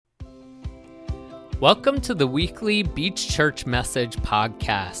Welcome to the weekly Beach Church Message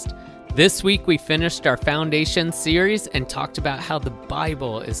podcast. This week we finished our Foundation series and talked about how the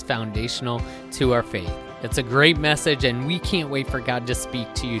Bible is foundational to our faith. It's a great message and we can't wait for God to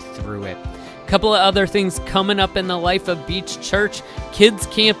speak to you through it. A couple of other things coming up in the life of Beach Church. Kids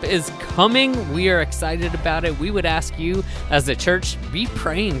Camp is coming. We are excited about it. We would ask you as a church, be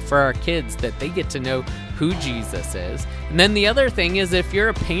praying for our kids that they get to know who Jesus is. And then the other thing is, if you're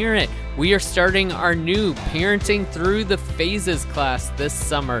a parent, we are starting our new Parenting Through the Phases class this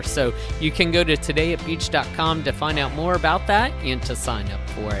summer. So you can go to todayatbeach.com to find out more about that and to sign up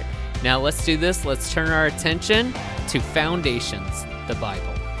for it. Now let's do this. Let's turn our attention to Foundations, the Bible.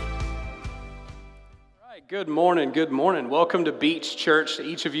 All right, good morning. Good morning. Welcome to Beach Church. To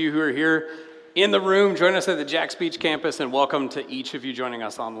each of you who are here in the room, join us at the Jax Beach campus, and welcome to each of you joining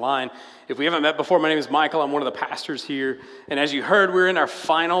us online. If we haven't met before, my name is Michael. I'm one of the pastors here. And as you heard, we're in our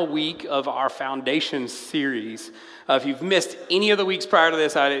final week of our Foundation series. If you've missed any of the weeks prior to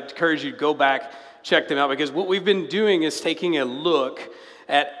this, I'd encourage you to go back, check them out, because what we've been doing is taking a look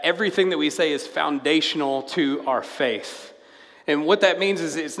at everything that we say is foundational to our faith. And what that means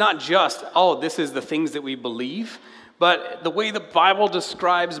is it's not just, this is the things that we believe, but the way the Bible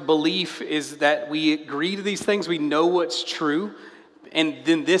describes belief is that we agree to these things, we know what's true, and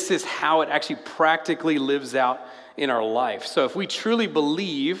then this is how it actually practically lives out in our life. So if we truly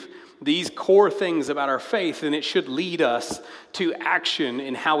believe these core things about our faith, then it should lead us to action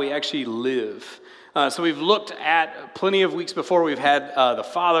in how we actually live. So we've looked at plenty of weeks before. We've had the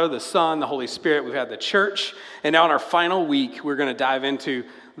Father, the Son, the Holy Spirit. We've had the church. And now in our final week, we're going to dive into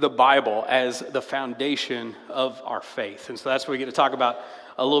the Bible as the foundation of our faith. And so that's what we get to talk about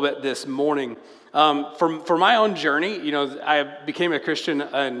a little bit this morning. For my own journey, I became a Christian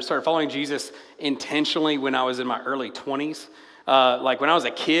and started following Jesus intentionally when I was in my early 20s. Like when I was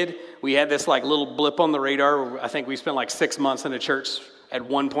a kid, we had this like little blip on the radar. I think we spent like 6 months in a church at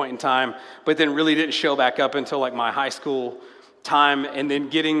one point in time, but then really didn't show back up until like my high school time. And then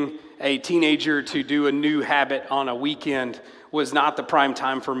getting a teenager to do a new habit on a weekend was not the prime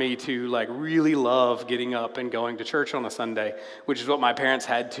time for me to like really love getting up and going to church on a Sunday, which is what my parents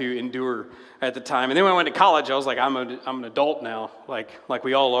had to endure at the time. And then when I went to college, I was like, I'm an adult now, like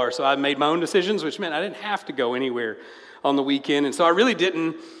we all are. So I made my own decisions, which meant I didn't have to go anywhere on the weekend. And so I really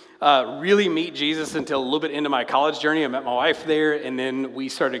didn't really meet Jesus until a little bit into my college journey. I met my wife there, and then we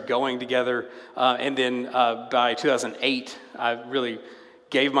started going together. And then by 2008, I really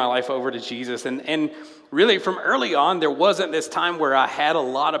gave my life over to Jesus. And really from early on, there wasn't this time where I had a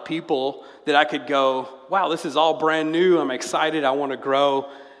lot of people that I could go, wow, this is all brand new. I'm excited. I want to grow.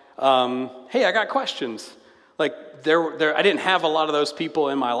 Hey, I got questions. Like I didn't have a lot of those people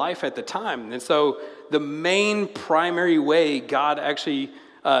in my life at the time. And so the main primary way God actually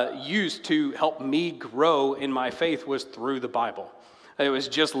used to help me grow in my faith was through the Bible. It was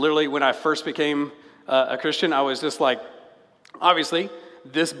just literally when I first became a Christian, I was just like, obviously,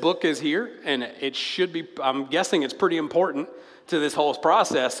 this book is here, and it should be, I'm guessing it's pretty important to this whole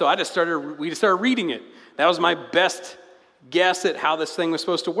process, so we just started reading it. That was my best guess at how this thing was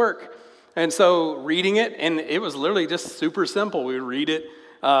supposed to work. And so reading it, and it was literally just super simple. We would read it,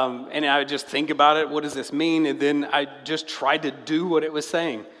 and I would just think about it, what does this mean? And then I just tried to do what it was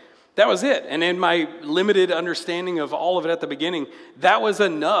saying. That was it. And in my limited understanding of all of it at the beginning, that was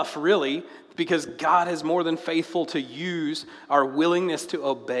enough, really, because God is more than faithful to use our willingness to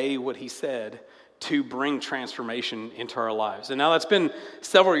obey what he said to bring transformation into our lives. And now that's been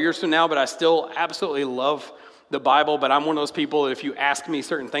several years from now, but I still absolutely love the Bible. But I'm one of those people that if you ask me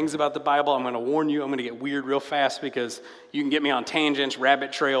certain things about the Bible, I'm going to warn you, I'm going to get weird real fast because you can get me on tangents,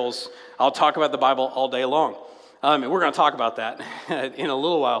 rabbit trails. I'll talk about the Bible all day long. And we're going to talk about that in a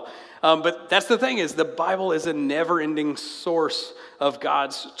little while. But that's the thing, is the Bible is a never-ending source of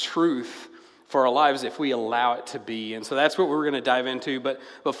God's truth for our lives if we allow it to be. And so that's what we're going to dive into. But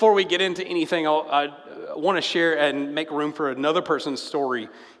before we get into anything, I want to share and make room for another person's story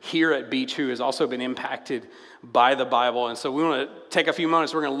here at Beach who has also been impacted by the Bible. And so we want to take a few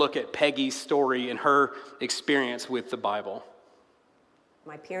moments. We're going to look at Peggy's story and her experience with the Bible.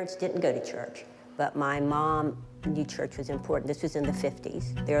 My parents didn't go to church, but my mom knew church was important. This was in the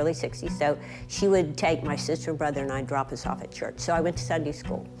 50s, the early 60s. So she would take my sister and brother and I, drop us off at church. So I went to Sunday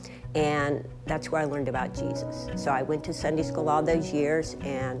school. And that's where I learned about Jesus. So I went to Sunday school all those years,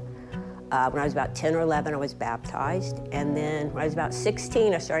 and when I was about 10 or 11, I was baptized. And then when I was about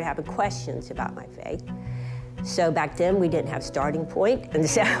 16, I started having questions about my faith. So back then, we didn't have Starting Point, and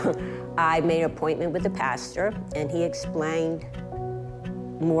so I made an appointment with the pastor, and he explained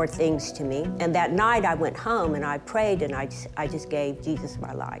more things to me. And that night I went home and I prayed and I just gave Jesus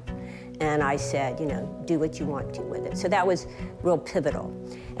my life. And I said, do what you want to with it. So that was real pivotal.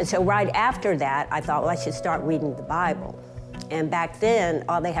 And so right after that, I thought, well, I should start reading the Bible. And back then,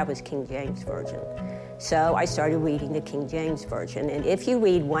 all they had was King James Version. So I started reading the King James Version. And if you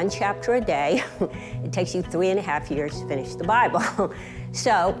read one chapter a day, it takes you 3.5 years to finish the Bible.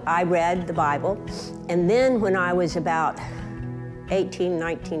 So I read the Bible. And then when I was about 18,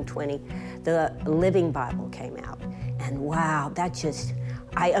 19, 20, the Living Bible came out. And wow,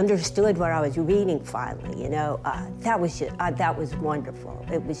 I understood what I was reading finally, that was wonderful.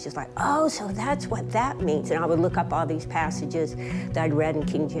 It was just like, oh, so that's what that means. And I would look up all these passages that I'd read in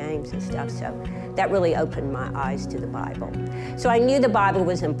King James and stuff. So that really opened my eyes to the Bible. So I knew the Bible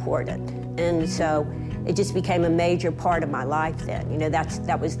was important. And so it just became a major part of my life then.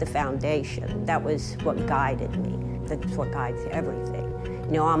 That was the foundation. That was what guided me. That's what guides everything.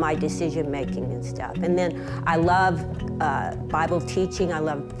 All my decision making and stuff. And then I love Bible teaching. I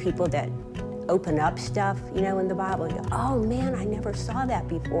love people that open up stuff, in the Bible. You go, oh man, I never saw that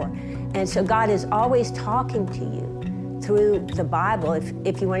before. And so God is always talking to you through the Bible.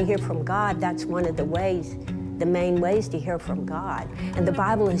 If you want to hear from God, that's one of the main ways to hear from God. And the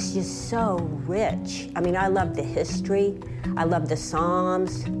Bible is just so rich. I love the history. I love the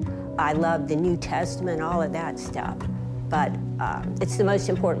Psalms. I love the New Testament, all of that stuff. But it's the most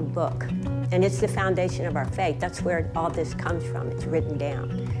important book. And it's the foundation of our faith. That's where all this comes from. It's written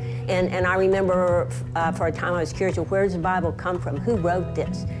down. And I remember for a time I was curious, well, where does the Bible come from? Who wrote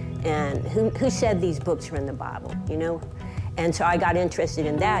this? And who said these books are in the Bible, And so I got interested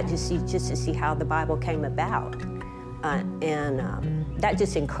in that just to see how the Bible came about. That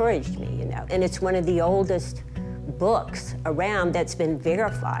just encouraged me, And it's one of the oldest books around that's been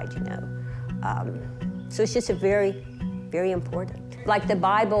verified, So it's just very, very important. Like the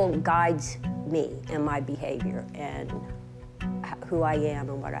Bible guides me and my behavior and who I am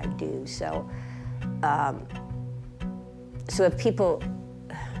and what I do. So I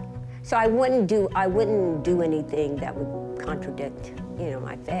wouldn't do anything that would contradict,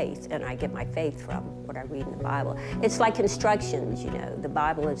 my faith, and I get my faith from what I read in the Bible. It's like instructions, the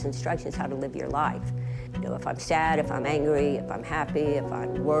Bible is instructions how to live your life. If I'm sad, if I'm angry, if I'm happy, if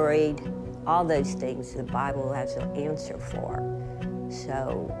I'm worried, all those things the Bible has an answer for.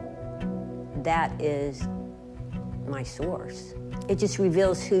 So that is my source. It just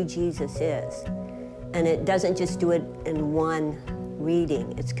reveals who Jesus is. And it doesn't just do it in one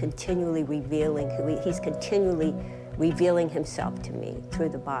reading. It's continually revealing he's continually revealing himself to me through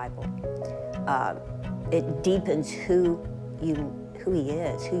the Bible. It deepens who he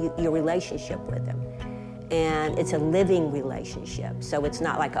is, your relationship with him. And it's a living relationship. So it's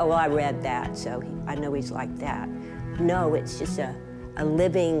not like, oh, well, I read that, so I know he's like that. No, it's just a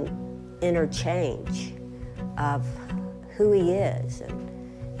living interchange of who he is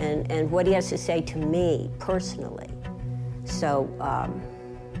and what he has to say to me personally. So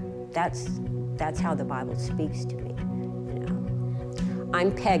that's how the Bible speaks to me.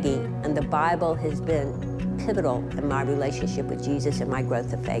 I'm Peggy, and the Bible has been pivotal in my relationship with Jesus and my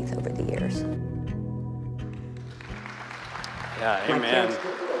growth of faith over the years. Yeah, amen.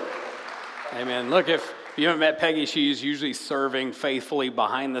 Amen. Look, if you haven't met Peggy, she's usually serving faithfully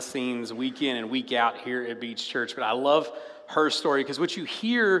behind the scenes week in and week out here at Beach Church. But I love her story because what you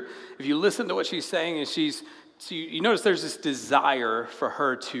hear, if you listen to what she's saying, is you notice there's this desire for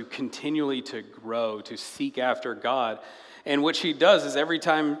her to continually to grow, to seek after God. And what she does is every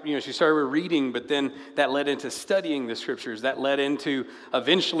time, she started with reading, but then that led into studying the scriptures. That led into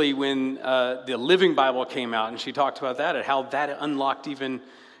eventually when the Living Bible came out, and she talked about that and how that unlocked even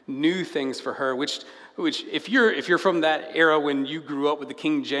new things for her, which if you're from that era when you grew up with the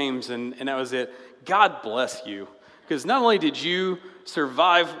King James and that was it, God bless you. Because not only did you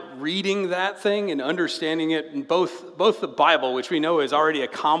survive reading that thing and understanding it in both the Bible, which we know is already a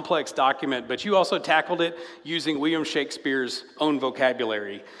complex document, but you also tackled it using William Shakespeare's own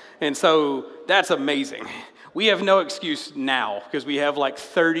vocabulary. And so that's amazing. We have no excuse now because we have like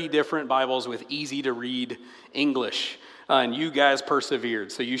 30 different Bibles with easy to read English. And you guys persevered.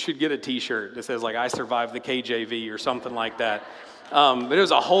 So you should get a t-shirt that says like, I survived the KJV or something like that. But it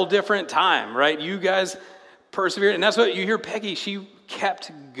was a whole different time, right? You guys persevered. And that's what you hear Peggy, she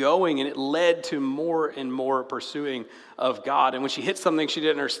kept going and it led to more and more pursuing of God. And when she hit something she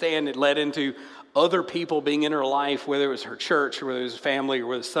didn't understand, it led into other people being in her life, whether it was her church or whether it was family or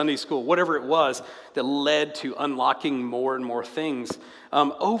whether it was Sunday school, whatever it was, that led to unlocking more and more things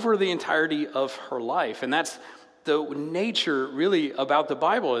over the entirety of her life. And that's the nature really about the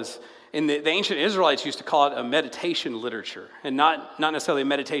Bible is And the ancient Israelites used to call it a meditation literature, and not necessarily a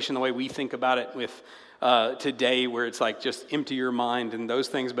meditation the way we think about it with today, where it's like just empty your mind and those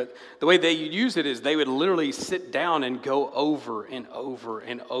things. But the way they use it is they would literally sit down and go over and over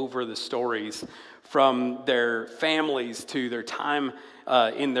and over the stories from their families to their time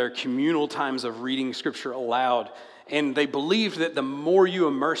in their communal times of reading Scripture aloud. And they believed that the more you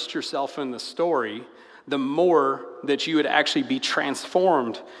immersed yourself in the story, the more that you would actually be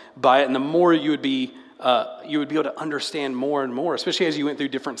transformed by it, and the more you would be able to understand more and more, especially as you went through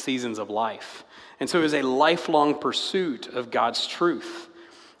different seasons of life. And so it was a lifelong pursuit of God's truth.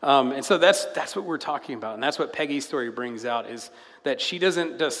 And so that's what we're talking about, and that's what Peggy's story brings out, is that she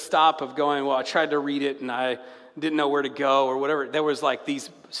doesn't just stop of going, well, I tried to read it and I didn't know where to go or whatever. There was like these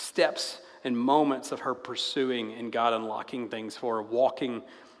steps and moments of her pursuing and God unlocking things for her, walking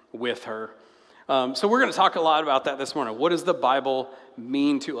with her. So we're going to talk a lot about that this morning. What does the Bible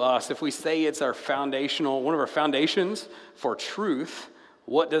mean to us? If we say it's our one of our foundations for truth,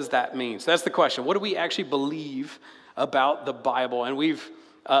 what does that mean? So that's the question. What do we actually believe about the Bible? And we've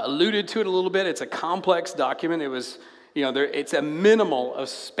alluded to it a little bit. It's a complex document. It was, it's a minimal of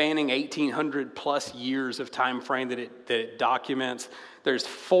spanning 1,800 plus years of time frame that it documents. There's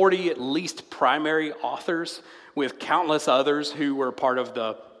 40 at least primary authors with countless others who were part of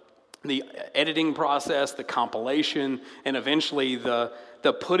the editing process, the compilation, and eventually the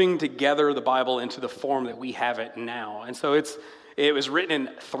putting together the Bible into the form that we have it now. And so it was written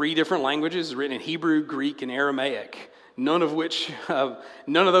in 3 different languages, written in Hebrew, Greek, and Aramaic, none of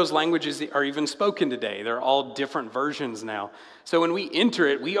those languages are even spoken today. They're all different versions now. So when we enter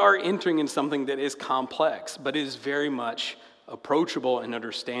it, we are entering in something that is complex, but it is very much approachable and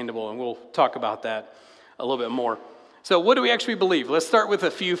understandable, and we'll talk about that a little bit more. So what do we actually believe? Let's start with a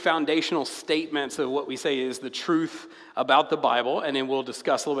few foundational statements of what we say is the truth about the Bible, and then we'll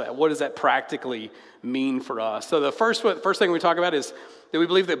discuss a little bit what does that practically mean for us. So the first thing we talk about is that we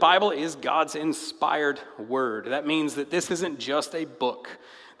believe the Bible is God's inspired word. That means that this isn't just a book.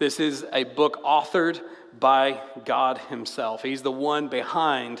 This is a book authored by God himself. He's the one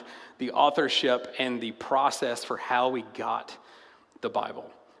behind the authorship and the process for how we got the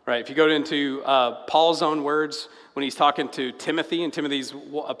Bible. Right? If you go into Paul's own words, when he's talking to Timothy, and Timothy's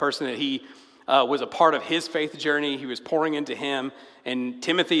a person that he was a part of his faith journey, he was pouring into him, and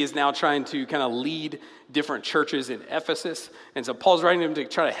Timothy is now trying to kind of lead different churches in Ephesus, and so Paul's writing to him to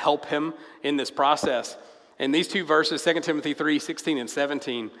try to help him in this process. And these 2 verses, 2 Timothy 3, 16 and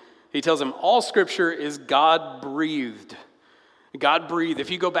 17, he tells him, all Scripture is God-breathed. God-breathed.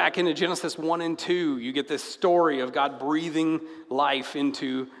 If you go back into Genesis 1 and 2, you get this story of God breathing life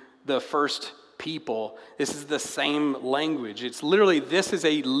into the first people. This is the same language. It's literally, this is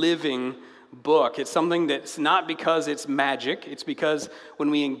a living book. It's something that's not because it's magic. It's because when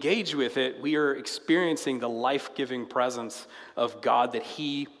we engage with it, we are experiencing the life-giving presence of God that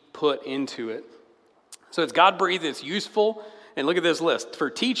he put into it. So it's God-breathed, it's useful. And look at this list. For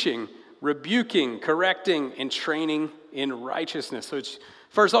teaching, rebuking, correcting, and training in righteousness. So it's,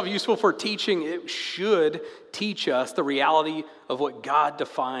 first off, useful for teaching. It should teach us the reality of what God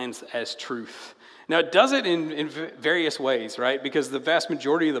defines as truth. Now, it does it in various ways, right? Because the vast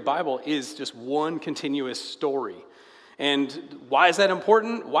majority of the Bible is just one continuous story. And why is that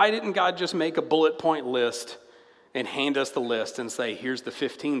important? Why didn't God just make a bullet point list and hand us the list and say, here's the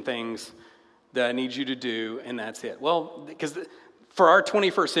 15 things that I need you to do, and that's it? Well, because for our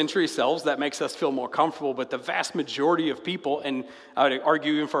 21st century selves, that makes us feel more comfortable, but the vast majority of people, and I would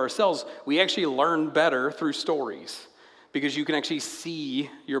argue even for ourselves, we actually learn better through stories, because you can actually see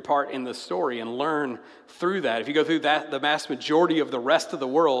your part in the story and learn through that. If you go through that, the vast majority of the rest of the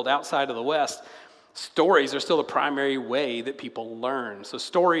world outside of the West, stories are still the primary way that people learn. So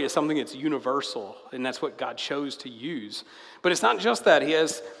story is something that's universal, and that's what God chose to use. But it's not just that. He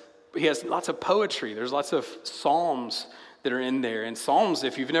has lots of poetry. There's lots of psalms that are in there. And Psalms,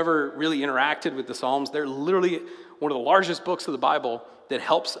 if you've never really interacted with the Psalms, they're literally one of the largest books of the Bible that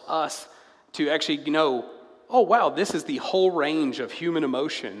helps us to actually know, oh, wow, this is the whole range of human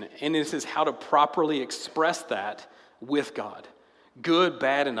emotion, and this is how to properly express that with God. Good,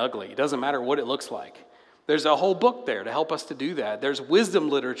 bad, and ugly. It doesn't matter what it looks like. There's a whole book there to help us to do that. There's wisdom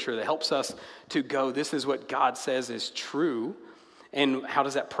literature that helps us to go, this is what God says is true, and how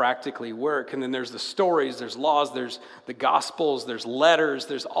does that practically work? And then there's the stories, there's laws, there's the Gospels, there's letters,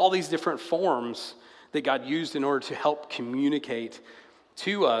 there's all these different forms that God used in order to help communicate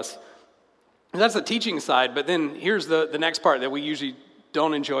to us. And that's the teaching side, but then here's the next part that we usually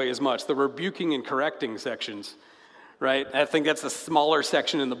don't enjoy as much, the rebuking and correcting sections, right? I think that's the smaller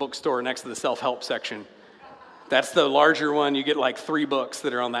section in the bookstore next to the self-help section. That's the larger one. You get like 3 books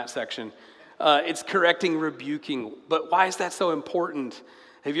that are on that section. It's correcting, rebuking. But why is that so important?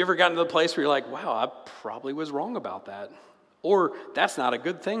 Have you ever gotten to the place where you're like, wow, I probably was wrong about that? Or that's not a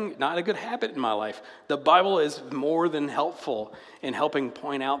good thing, not a good habit in my life. The Bible is more than helpful in helping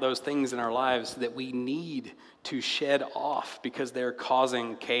point out those things in our lives that we need to shed off because they're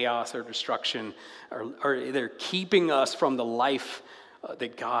causing chaos or destruction, or they're keeping us from the life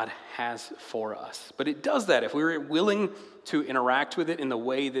that God has for us. But it does that if we're willing to interact with it in the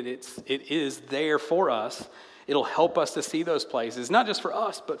way that it is there for us. It'll help us to see those places, not just for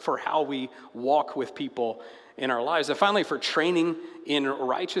us, but for how we walk with people in our lives. And finally, for training in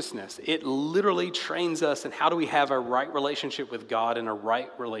righteousness. It literally trains us in how do we have a right relationship with God and a right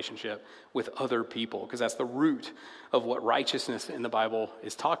relationship with other people, because that's the root of what righteousness in the Bible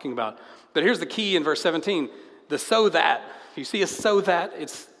is talking about. But here's the key in verse 17, the so that. If you see a so that,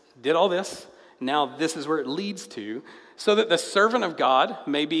 it's did all this. Now this is where it leads to, so that the servant of God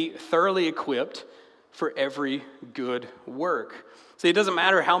may be thoroughly equipped for every good work. See, it doesn't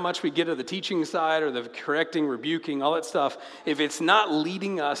matter how much we get to the teaching side or the correcting, rebuking, all that stuff. If it's not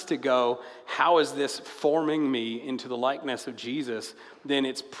leading us to go, how is this forming me into the likeness of Jesus, then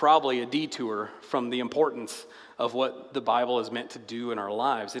it's probably a detour from the importance of what the Bible is meant to do in our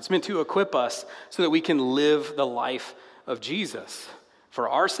lives. It's meant to equip us so that we can live the life of Jesus for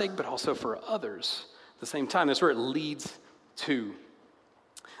our sake, but also for others at the same time. That's where it leads to.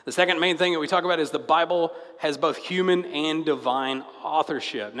 The second main thing that we talk about is the Bible has both human and divine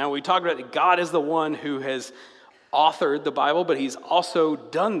authorship. Now, we talk about that God is the one who has authored the Bible, but he's also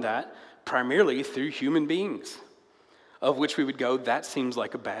done that primarily through human beings, of which we would go, that seems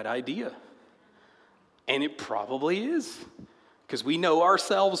like a bad idea. And it probably is, because we know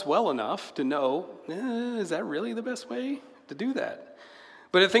ourselves well enough to know, is that really the best way to do that?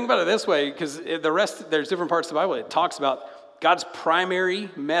 But think about it this way, because there's different parts of the Bible. It talks about God's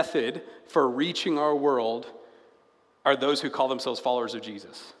primary method for reaching our world are those who call themselves followers of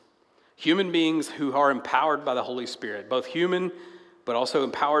Jesus. Human beings who are empowered by the Holy Spirit, both human, but also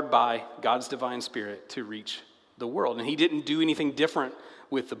empowered by God's divine Spirit to reach the world. And he didn't do anything different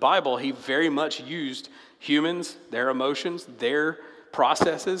with the Bible. He very much used humans, their emotions, their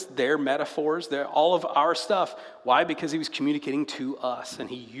processes, their metaphors, all of our stuff. Why? Because he was communicating to us, and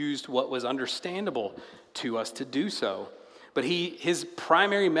he used what was understandable to us to do so. But his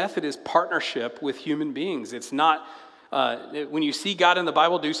primary method is partnership with human beings. It's not, when you see God in the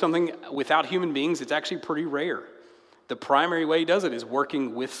Bible do something without human beings, it's actually pretty rare. The primary way he does it is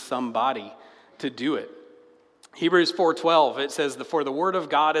working with somebody to do it. Hebrews 4:12, it says, for the word of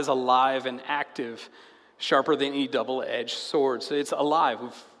God is alive and active, sharper than any double-edged sword. So it's alive.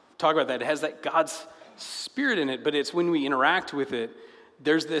 We've talked about that. It has that God's Spirit in it, but it's when we interact with it,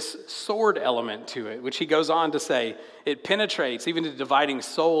 there's this sword element to it, which he goes on to say, it penetrates even to dividing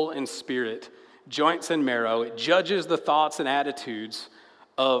soul and spirit, joints and marrow. It judges the thoughts and attitudes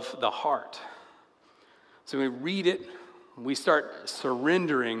of the heart. So when we read it, we start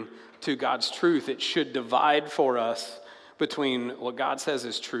surrendering to God's truth. It should divide for us between what God says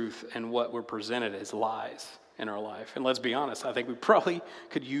is truth and what we're presented as lies in our life. And let's be honest, I think we probably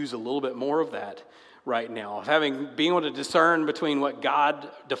could use a little bit more of that right now, of being able to discern between what God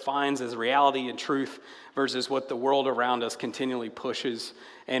defines as reality and truth versus what the world around us continually pushes,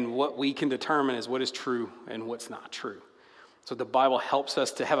 and what we can determine as what is true and what's not true. So the Bible helps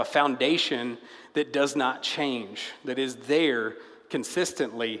us to have a foundation that does not change, that is there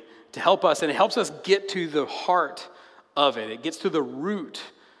consistently to help us, and it helps us get to the heart of it. It gets to the root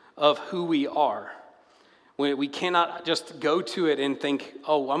of who we are. When we cannot just go to it and think,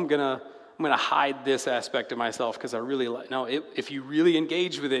 oh, I'm going to hide this aspect of myself because I really like. No, if you really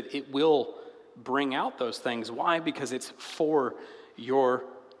engage with it, it will bring out those things. Why? Because it's for your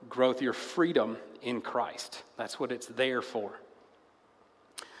growth, your freedom in Christ. That's what it's there for.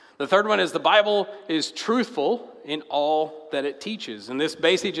 The third one is the Bible is truthful in all that it teaches. And this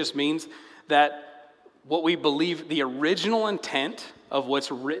basically just means that what we believe, the original intent of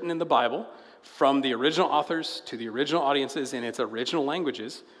what's written in the Bible, from the original authors to the original audiences in its original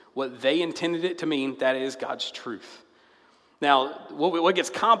languages, what they intended it to mean, that is God's truth. Now, what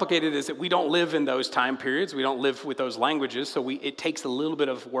gets complicated is that we don't live in those time periods. We don't live with those languages, so it takes a little bit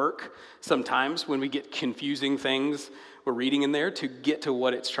of work sometimes when we get confusing things we're reading in there to get to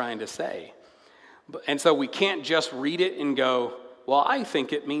what it's trying to say. And so we can't just read it and go, well, I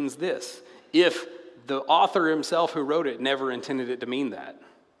think it means this, if the author himself who wrote it never intended it to mean that.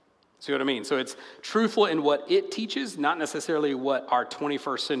 See what I mean? So it's truthful in what it teaches, not necessarily what our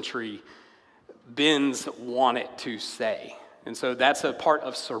 21st century bends want it to say. And so that's a part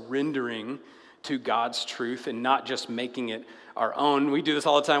of surrendering to God's truth and not just making it our own. We do this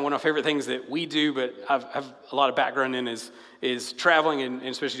all the time. One of my favorite things that we do, but I've a lot of background in, is traveling and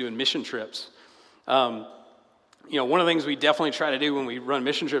especially doing mission trips. One of the things we definitely try to do when we run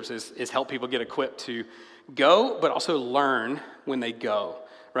mission trips is help people get equipped to go, but also learn when they go,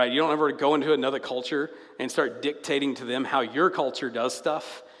 right? You don't ever go into another culture and start dictating to them how your culture does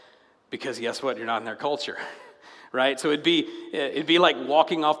stuff, because guess what? You're not in their culture. Right, so it'd be like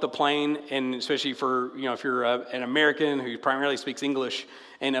walking off the plane, and especially for if you're an American who primarily speaks English,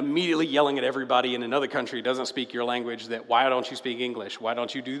 and immediately yelling at everybody in another country who doesn't speak your language that why don't you speak English? Why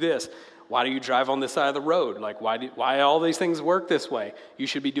don't you do this? Why do you drive on this side of the road? Like why all these things work this way? You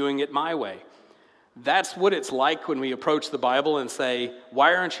should be doing it my way. That's what it's like when we approach the Bible and say,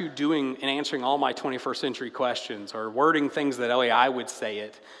 why aren't you doing and answering all my 21st century questions, or wording things that only I would say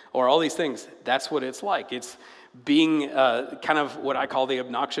it, or all these things. That's what it's like. It's being kind of what I call the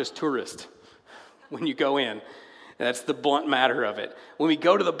obnoxious tourist when you go in. That's the blunt matter of it. When we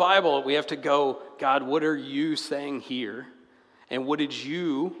go to the Bible, we have to go, God, what are you saying here? And what did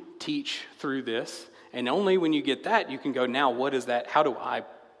you teach through this? And only when you get that, you can go, now what is that? How do I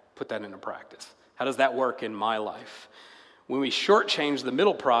put that into practice? How does that work in my life? When we shortchange the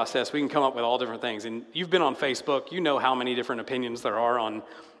middle process, we can come up with all different things. And you've been on Facebook. You know how many different opinions there are on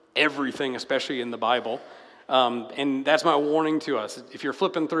everything, especially in the Bible. And that's my warning to us. If you're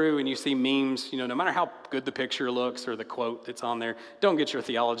flipping through and you see memes, no matter how good the picture looks or the quote that's on there, don't get your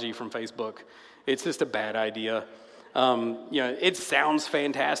theology from Facebook. It's just a bad idea. It sounds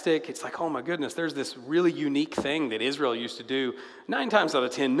fantastic. It's like, oh my goodness, there's this really unique thing that Israel used to do. 9 times out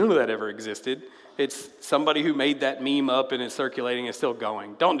of 10, none of that ever existed. It's somebody who made that meme up and it's circulating and still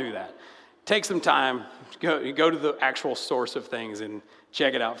going. Don't do that. Take some time, go to the actual source of things and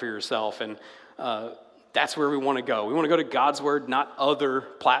check it out for yourself. And that's where we want to go. We want to go to God's Word, not other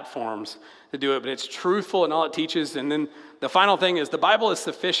platforms to do it, but it's truthful in all it teaches. And then the final thing is the Bible is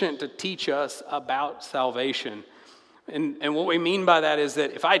sufficient to teach us about salvation. And what we mean by that is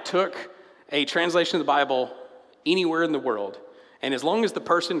that if I took a translation of the Bible anywhere in the world, and as long as the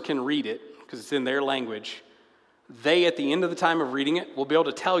person can read it, because it's in their language, they, at the end of the time of reading it, will be able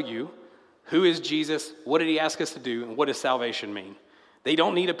to tell you who is Jesus, what did he ask us to do, and what does salvation mean. They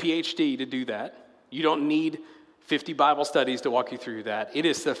don't need a PhD to do that. You don't need 50 Bible studies to walk you through that. It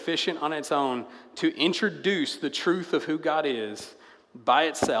is sufficient on its own to introduce the truth of who God is by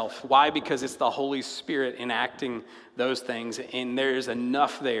itself. Why? Because it's the Holy Spirit enacting those things, and there's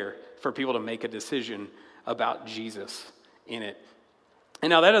enough there for people to make a decision about Jesus in it. And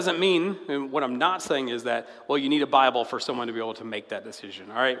now that doesn't mean, and what I'm not saying is that, well, you need a Bible for someone to be able to make that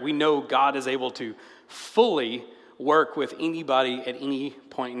decision. All right, we know God is able to fully work with anybody at any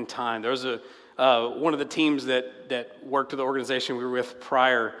point in time. There's one of the teams that worked with the organization we were with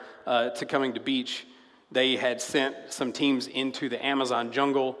prior to coming to Beach. They had sent some teams into the Amazon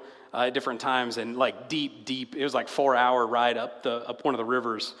jungle at different times, and like deep, it was like 4-hour ride up one of the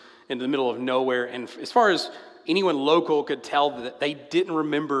rivers into the middle of nowhere. And as far as anyone local could tell, that they didn't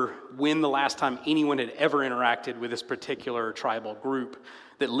remember when the last time anyone had ever interacted with this particular tribal group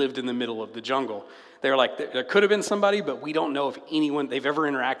that lived in the middle of the jungle. They were like, there could have been somebody, but we don't know if they've ever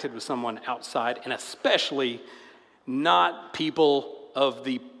interacted with someone outside, and especially not people of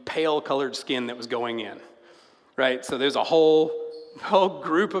the pale colored skin that was going in, right? So there's a whole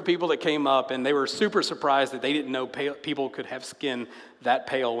group of people that came up, and they were super surprised that they didn't know people could have skin that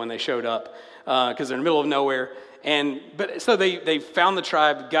pale when they showed up, because they're in the middle of nowhere. But so they found the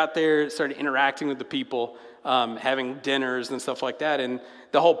tribe, got there, started interacting with the people, having dinners and stuff like that. And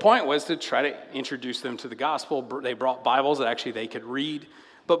the whole point was to try to introduce them to the gospel. They brought Bibles that actually they could read.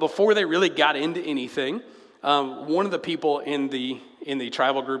 But before they really got into anything, one of the people in the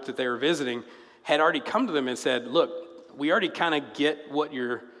tribal group that they were visiting had already come to them and said, look, we already kind of get what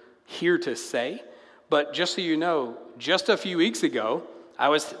you're here to say, but just so you know, just a few weeks ago, I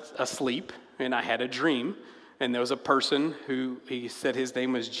was asleep and I had a dream, and there was a person who, he said his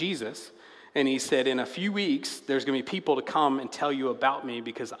name was Jesus, and he said, in a few weeks, there's going to be people to come and tell you about me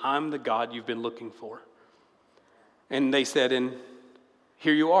because I'm the God you've been looking for. And they said, and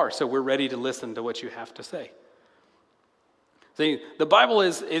here you are, so we're ready to listen to what you have to say. See, the Bible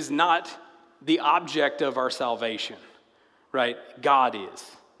is not the object of our salvation, right? God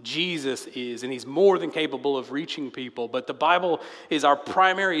is. Jesus is, and he's more than capable of reaching people. But the Bible is our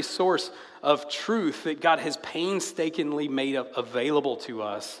primary source of truth that God has painstakingly made available to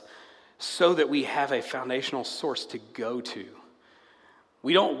us so that we have a foundational source to go to.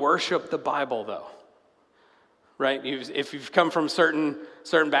 We don't worship the Bible, though, right? If you've come from certain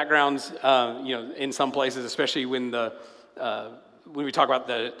backgrounds, in some places, especially when the when we talk about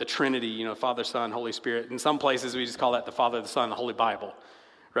the Trinity, Father, Son, Holy Spirit, in some places we just call that the Father, the Son, the Holy Bible,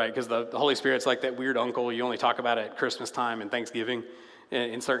 right? Because the Holy Spirit's like that weird uncle you only talk about at Christmas time and Thanksgiving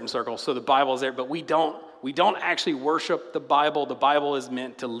in certain circles. So the Bible is there, but we don't actually worship the Bible. The Bible is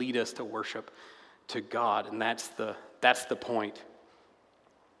meant to lead us to worship to God, and that's the point.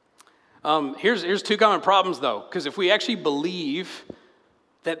 Here's two common problems, though, because if we actually believe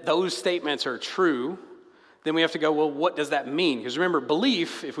that those statements are true, then we have to go, well, what does that mean? Because remember,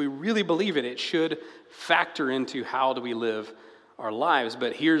 belief, if we really believe it, it should factor into how do we live our lives.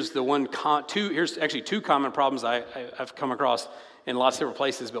 But here's here's actually two common problems I've come across in lots of different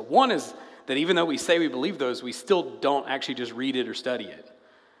places. But one is that even though we say we believe those, we still don't actually just read it or study it.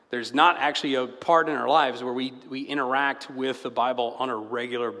 There's not actually a part in our lives where we interact with the Bible on a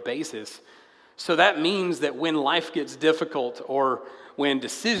regular basis. So that means that when life gets difficult, or when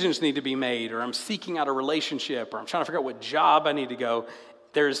decisions need to be made, or I'm seeking out a relationship, or I'm trying to figure out what job I need to go,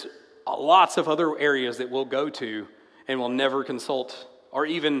 there's lots of other areas that we'll go to and we'll never consult or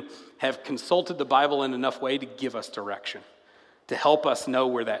even have consulted the Bible in enough way to give us direction, to help us know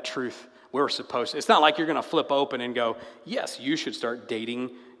where that truth we're supposed to. It's not like you're going to flip open and go, yes, you should start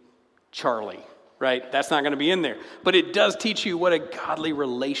dating Charlie, right? That's not going to be in there. But it does teach you what a godly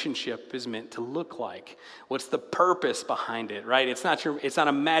relationship is meant to look like. What's the purpose behind it, right? It's not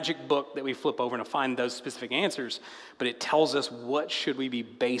a magic book that we flip over to find those specific answers, but it tells us what should we be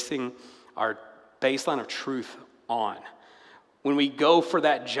basing our baseline of truth on. When we go for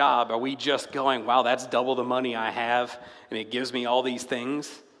that job, are we just going, wow, that's double the money I have, and it gives me all these things?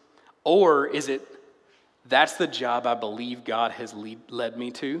 Or is it, that's the job I believe God has led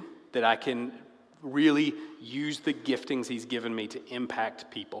me to, that I can really use the giftings he's given me to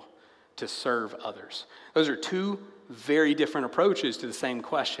impact people, to serve others? Those are two very different approaches to the same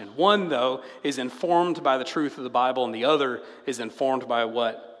question. One, though, is informed by the truth of the Bible, and the other is informed by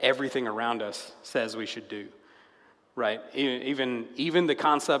what everything around us says we should do. Right? Even the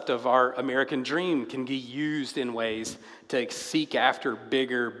concept of our American dream can be used in ways to seek after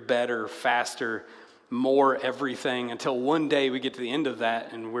bigger, better, faster, more everything, until one day we get to the end of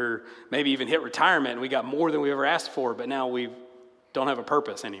that and we're maybe even hit retirement and we got more than we ever asked for, but now we don't have a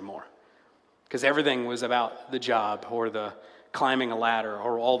purpose anymore because everything was about the job or the climbing a ladder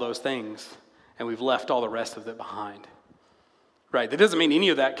or all those things, and we've left all the rest of it behind. Right? That doesn't mean any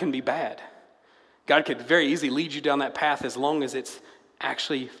of that can be bad. God could very easily lead you down that path as long as it's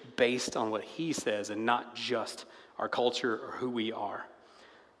actually based on what he says and not just our culture or who we are.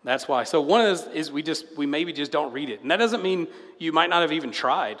 That's why. So one of those is we maybe just don't read it. And that doesn't mean you might not have even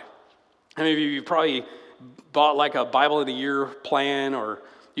tried. I mean, you probably bought like a Bible of the Year plan, or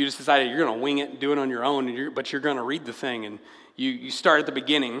you just decided you're going to wing it and do it on your own, but you're going to read the thing. And you start at the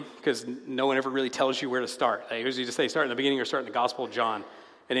beginning because no one ever really tells you where to start. They usually just say start in the beginning or start in the Gospel of John,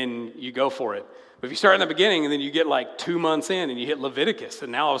 and then you go for it. But if you start in the beginning and then you get like 2 months in and you hit Leviticus,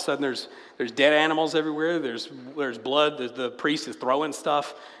 and now all of a sudden there's dead animals everywhere, there's blood, the priest is throwing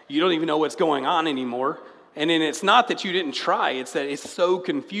stuff, you don't even know what's going on anymore. And then it's not that you didn't try, it's that it's so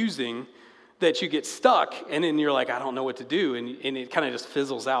confusing that you get stuck, and then you're like, I don't know what to do, and it kind of just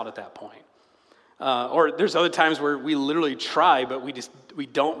fizzles out at that point. Or there's other times where we literally try, but we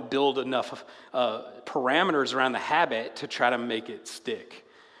don't build enough parameters around the habit to try to make it stick.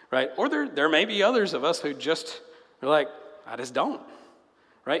 Right? Or there may be others of us who just are like, I just don't.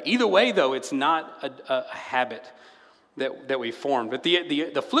 Right? Either way, though, it's not a habit that we formed. But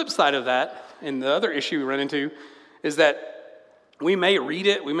the flip side of that, and the other issue we run into, is that we may read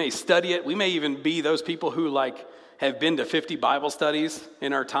it, we may study it, we may even be those people who like have been to 50 Bible studies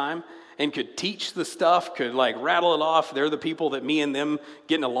in our time and could teach the stuff, could like rattle it off. They're the people that me and them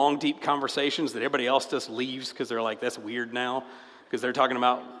get into long, deep conversations that everybody else just leaves because they're like, that's weird now. Because they're talking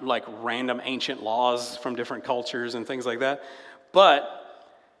about like random ancient laws from different cultures and things like that. But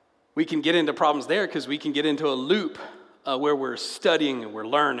we can get into problems there because we can get into a loop where we're studying and we're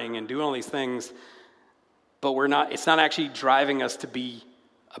learning and doing all these things, but it's not actually driving us to be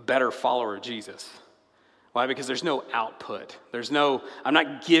a better follower of Jesus. Why? Because there's no output. I'm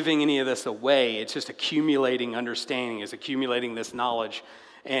not giving any of this away. It's just accumulating understanding. It's accumulating this knowledge.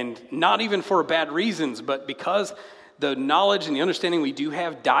 And not even for bad reasons, but because the knowledge and the understanding we do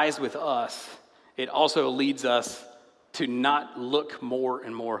have dies with us, it also leads us to not look more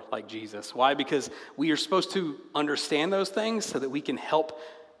and more like Jesus. Why? Because we are supposed to understand those things so that we can help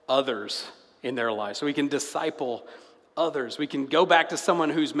others in their lives, so we can disciple others. We can go back to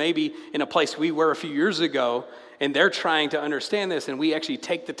someone who's maybe in a place we were a few years ago, and they're trying to understand this, and we actually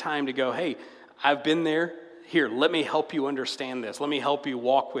take the time to go, hey, I've been there. here, let me help you understand this. Let me help you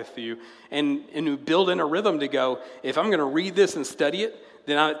walk with you. And you build in a rhythm to go, if I'm going to read this and study it,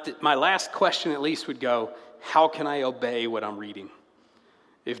 then my last question at least would go, how can I obey what I'm reading?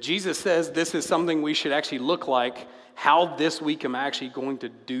 If Jesus says this is something we should actually look like, how this week am I actually going to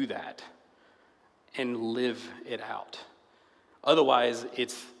do that and live it out? Otherwise,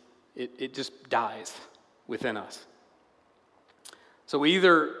 it just dies within us. So we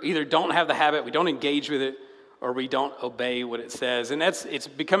either don't have the habit, we don't engage with it, or we don't obey what it says. And it's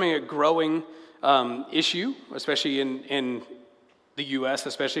becoming a growing issue, especially in the U.S.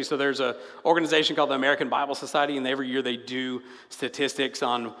 especially. So there's an organization called the American Bible Society, and every year they do statistics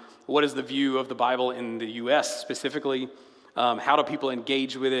on what is the view of the Bible in the U.S. specifically. How do people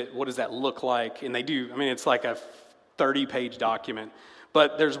engage with it? What does that look like? And they do, it's like a 30-page document.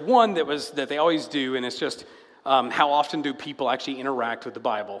 But there's one that they always do, and it's just how often do people actually interact with the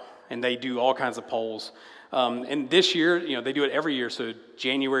Bible? And they do all kinds of polls. And this year, they do it every year. So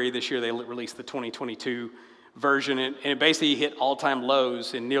January this year, they released the 2022 version, and it basically hit all-time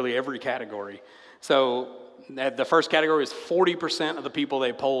lows in nearly every category. So the first category is 40% of the people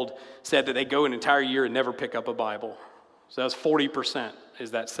they polled said that they go an entire year and never pick up a Bible. So that's 40%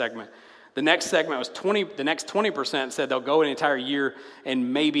 is that segment. The next segment was 20%. The next 20% said they'll go an entire year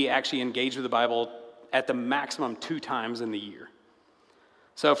and maybe actually engage with the Bible at the maximum 2 times in the year.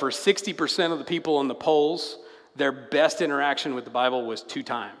 So for 60% of the people in the polls, their best interaction with the Bible was 2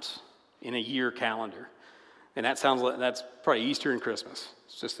 times in a year calendar. And that sounds like that's probably Easter and Christmas.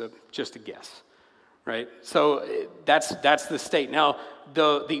 It's just a guess, right? So that's the state. Now,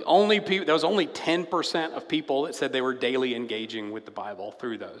 the only people, there was only 10% of people that said they were daily engaging with the Bible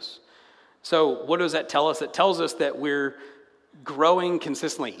through those. So what does that tell us? It tells us that we're growing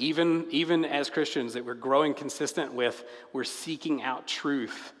consistently, even as Christians, that we're growing consistent with, we're seeking out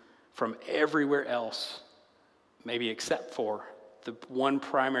truth from everywhere else, maybe except for the one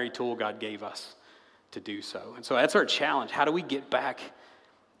primary tool God gave us to do so. And so that's our challenge. How do we get back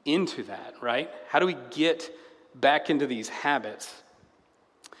into that, right? How do we get back into these habits?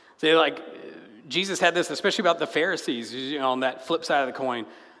 So Jesus had this, especially about the Pharisees, on that flip side of the coin.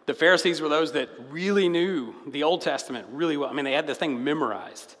 The Pharisees were those that really knew the Old Testament really well. They had this thing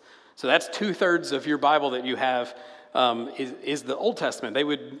memorized. So that's 2/3 of your Bible that you have is the Old Testament.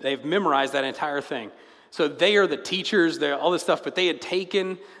 They've memorized that entire thing. So they are the teachers, they're all this stuff, but they had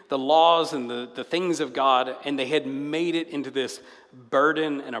taken the laws and the things of God, and they had made it into this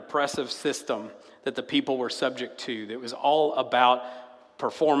burden and oppressive system that the people were subject to. That was all about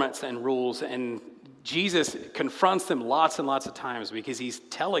performance and rules. And Jesus confronts them lots and lots of times because he's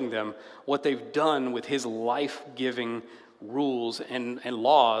telling them what they've done with his life-giving rules and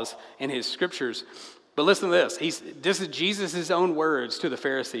laws and his scriptures. But listen to this. This is Jesus' own words to the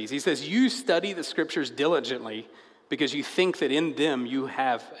Pharisees. He says, you study the scriptures diligently because you think that in them you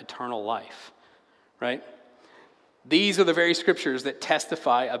have eternal life, right? These are the very scriptures that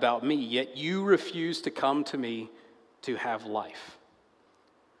testify about me, yet you refuse to come to me to have life,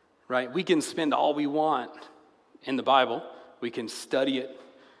 right? We can spend all we want in the Bible. We can study it.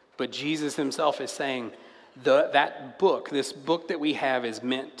 But Jesus himself is saying, this book that we have is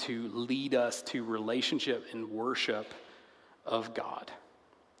meant to lead us to relationship and worship of God.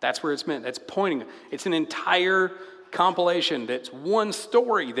 That's where it's meant. That's pointing. It's an entire compilation. That's one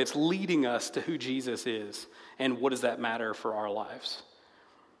story that's leading us to who Jesus is and what does that matter for our lives.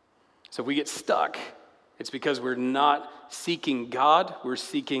 So if we get stuck, it's because we're not seeking God. We're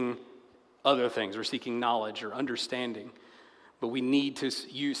seeking other things. We're seeking knowledge or understanding. But we need to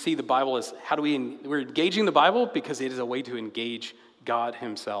see the Bible as we're engaging the Bible because it is a way to engage God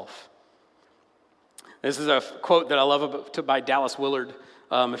himself. This is a quote that I love by Dallas Willard.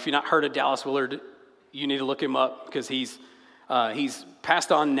 If you've not heard of Dallas Willard, you need to look him up because he's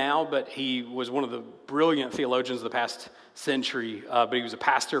passed on now, but he was one of the brilliant theologians of the past century. But he was a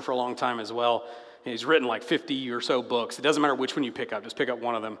pastor for a long time as well. And he's written like 50 or so books. It doesn't matter which one you pick up, just pick up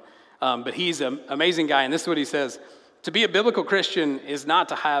one of them. But he's an amazing guy, and this is what he says. To be a biblical Christian is not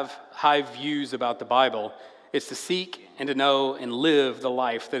to have high views about the Bible. It's to seek and to know and live the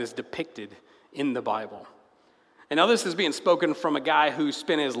life that is depicted in the Bible. And now this is being spoken from a guy who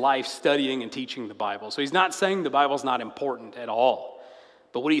spent his life studying and teaching the Bible. So he's not saying the Bible's not important at all.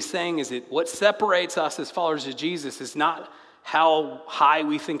 But what he's saying is that what separates us as followers of Jesus is not how high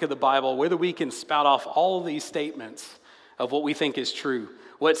we think of the Bible, whether we can spout off all of these statements of what we think is true.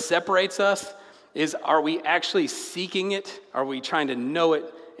 What separates us is, are we actually seeking it? Are we trying to know it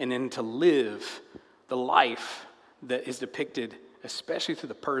and then to live the life that is depicted, especially through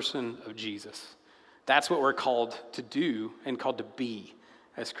the person of Jesus? That's what we're called to do and called to be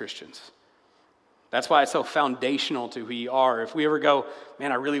as Christians. That's why it's so foundational to who we are. If we ever go,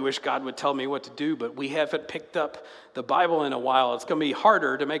 man, I really wish God would tell me what to do, but we haven't picked up the Bible in a while, it's going to be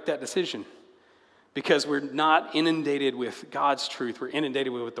harder to make that decision because we're not inundated with God's truth. We're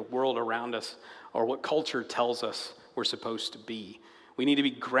inundated with what the world around us or what culture tells us we're supposed to be. We need to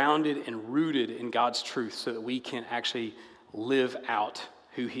be grounded and rooted in God's truth so that we can actually live out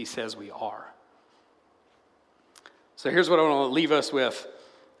who he says we are. So here's what I want to leave us with.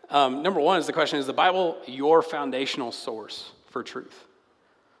 Number one is the question, is the Bible your foundational source for truth?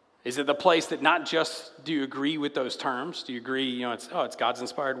 Is it the place that not just do you agree with those terms? Do you agree, it's God's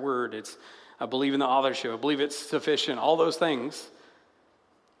inspired word. I believe in the authorship. I believe it's sufficient, all those things.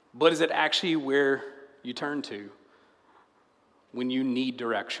 But is it actually where you turn to when you need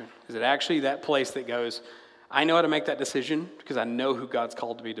direction? Is it actually that place that goes, I know how to make that decision because I know who God's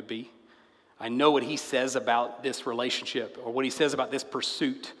called me to be. I know what he says about this relationship or what he says about this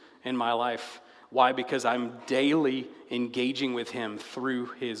pursuit in my life. Why? Because I'm daily engaging with him through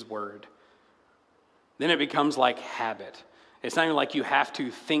his word. Then it becomes like habit. It's not even like you have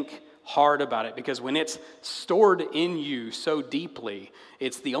to think hard about it because when it's stored in you so deeply,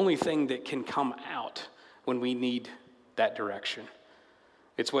 it's the only thing that can come out when we need that direction.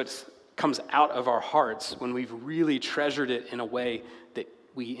 It's what comes out of our hearts when we've really treasured it in a way that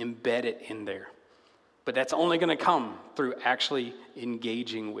we embed it in there. But that's only going to come through actually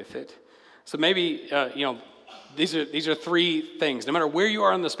engaging with it. So maybe, these are three things. No matter where you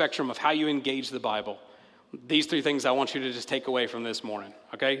are on the spectrum of how you engage the Bible, these three things I want you to just take away from this morning,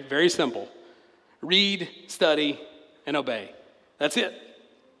 okay? Very simple. Read, study, and obey. That's it.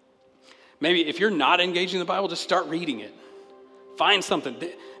 Maybe if you're not engaging the Bible, just start reading it. Find something.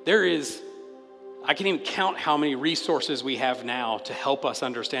 I can't even count how many resources we have now to help us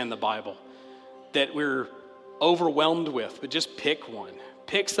understand the Bible that we're overwhelmed with, but just pick one.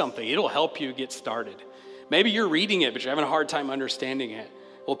 Pick something. It'll help you get started. Maybe you're reading it, but you're having a hard time understanding it.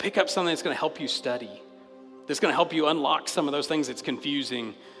 Well, pick up something that's going to help you study. That's going to help you unlock some of those things that's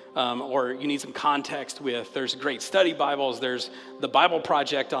confusing or you need some context with. There's great study Bibles. There's the Bible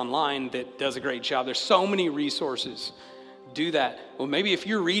Project online that does a great job. There's so many resources. Do that. Well, maybe if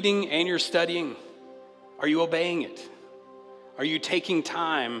you're reading and you're studying, are you obeying it? Are you taking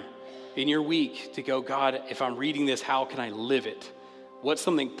time in your week to go, God, if I'm reading this, how can I live it? What's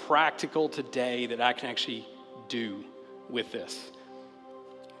something practical today that I can actually do with this?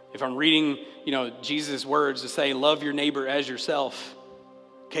 If I'm reading, Jesus' words to say, love your neighbor as yourself.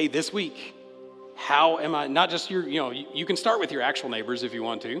 Okay, this week, how am I, not just you can start with your actual neighbors if you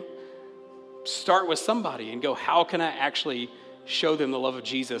want to. Start with somebody and go, how can I actually show them the love of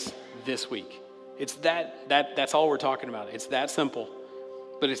Jesus this week? It's that's all we're talking about. It's that simple.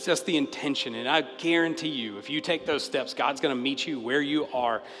 But it's just the intention. And I guarantee you, if you take those steps, God's going to meet you where you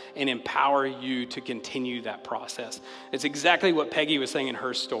are and empower you to continue that process. It's exactly what Peggy was saying in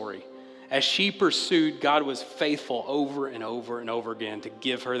her story. As she pursued, God was faithful over and over and over again to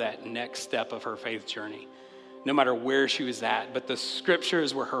give her that next step of her faith journey, no matter where she was at. But the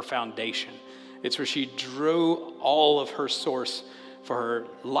scriptures were her foundation. It's where she drew all of her source for her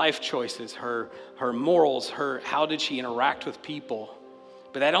life choices, her morals, how did she interact with people.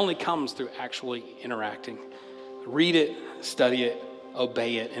 But that only comes through actually interacting. Read it, study it,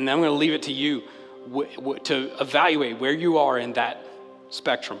 obey it. And I'm going to leave it to you to evaluate where you are in that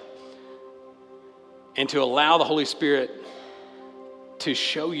spectrum and to allow the Holy Spirit to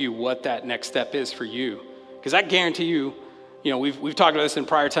show you what that next step is for you. Because I guarantee you, we've talked about this in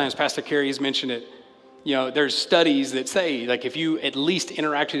prior times. Pastor Kerry has mentioned it. There's studies that say, like, if you at least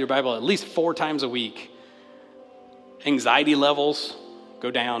interact with your Bible at least 4 times a week, anxiety levels go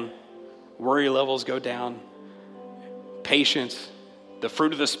down, worry levels go down, patience, the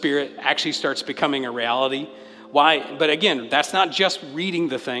fruit of the Spirit actually starts becoming a reality. Why? But again, that's not just reading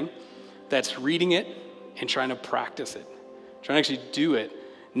the thing. That's reading it and trying to practice it, trying to actually do it,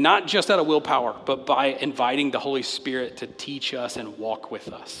 not just out of willpower, but by inviting the Holy Spirit to teach us and walk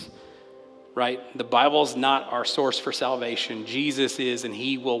with us, right? The Bible is not our source for salvation. Jesus is, and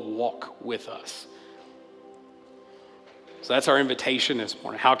he will walk with us. So that's our invitation this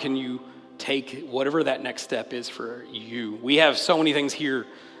morning. How can you take whatever that next step is for you? We have so many things here.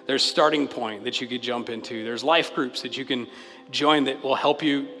 There's Starting Point that you could jump into. There's life groups that you can join that will help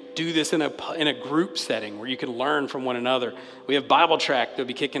you do this in a group setting where you can learn from one another. We have Bible Track that'll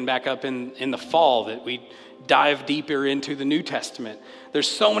be kicking back up in the fall that we dive deeper into the New Testament. There's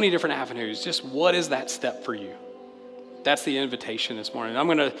so many different avenues. Just what is that step for you? That's the invitation this morning. I'm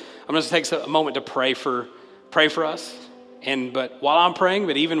gonna take a moment to pray for us. But while I'm praying,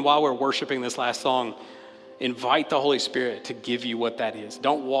 but even while we're worshiping this last song, invite the Holy Spirit to give you what that is.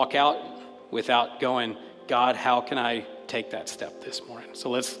 Don't walk out without going, God, how can I take that step this morning? So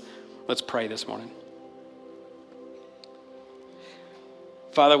let's pray this morning.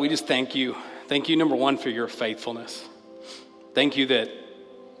 Father, we just thank you. Thank you, number one, for your faithfulness. Thank you that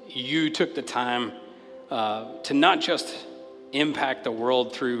you took the time to not just impact the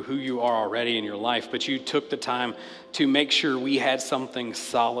world through who you are already in your life, but you took the time to make sure we had something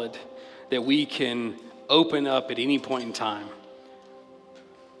solid that we can open up at any point in time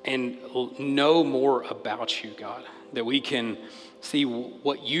and know more about you, God, that we can see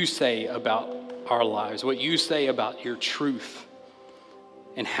what you say about our lives, what you say about your truth,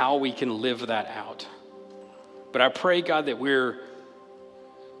 and how we can live that out. But I pray, God, that we're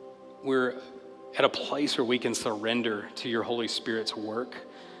at a place where we can surrender to your Holy Spirit's work,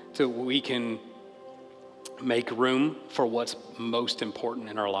 so we can make room for what's most important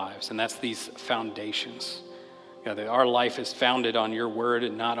in our lives, and that's these foundations. God, that our life is founded on your word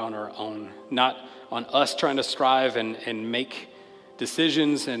and not on our own, not on us trying to strive and make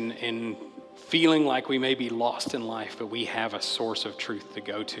decisions and feeling like we may be lost in life, but we have a source of truth to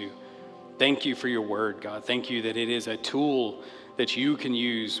go to. Thank you for your word, God. Thank you that it is a tool that you can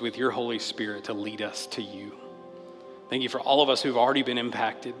use with your Holy Spirit to lead us to you. Thank you for all of us who've already been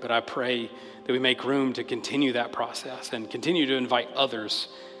impacted, but I pray that we make room to continue that process and continue to invite others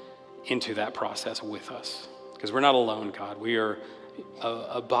into that process with us. Because we're not alone, God. We are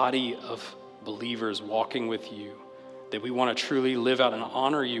a body of believers walking with you, that we want to truly live out and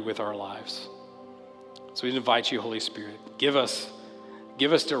honor you with our lives. So we invite you, Holy Spirit, give us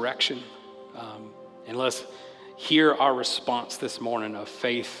direction, and let's hear our response this morning of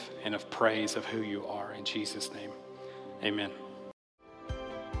faith and of praise of who you are. In Jesus' name, amen.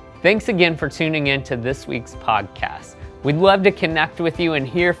 Thanks again for tuning in to this week's podcast. We'd love to connect with you and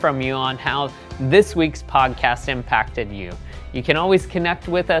hear from you on how this week's podcast impacted you. You can always connect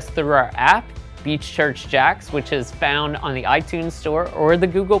with us through our app, Beach Church Jacks, which is found on the iTunes Store or the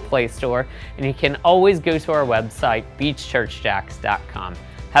Google Play Store. And you can always go to our website, beachchurchjacks.com.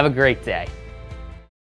 Have a great day.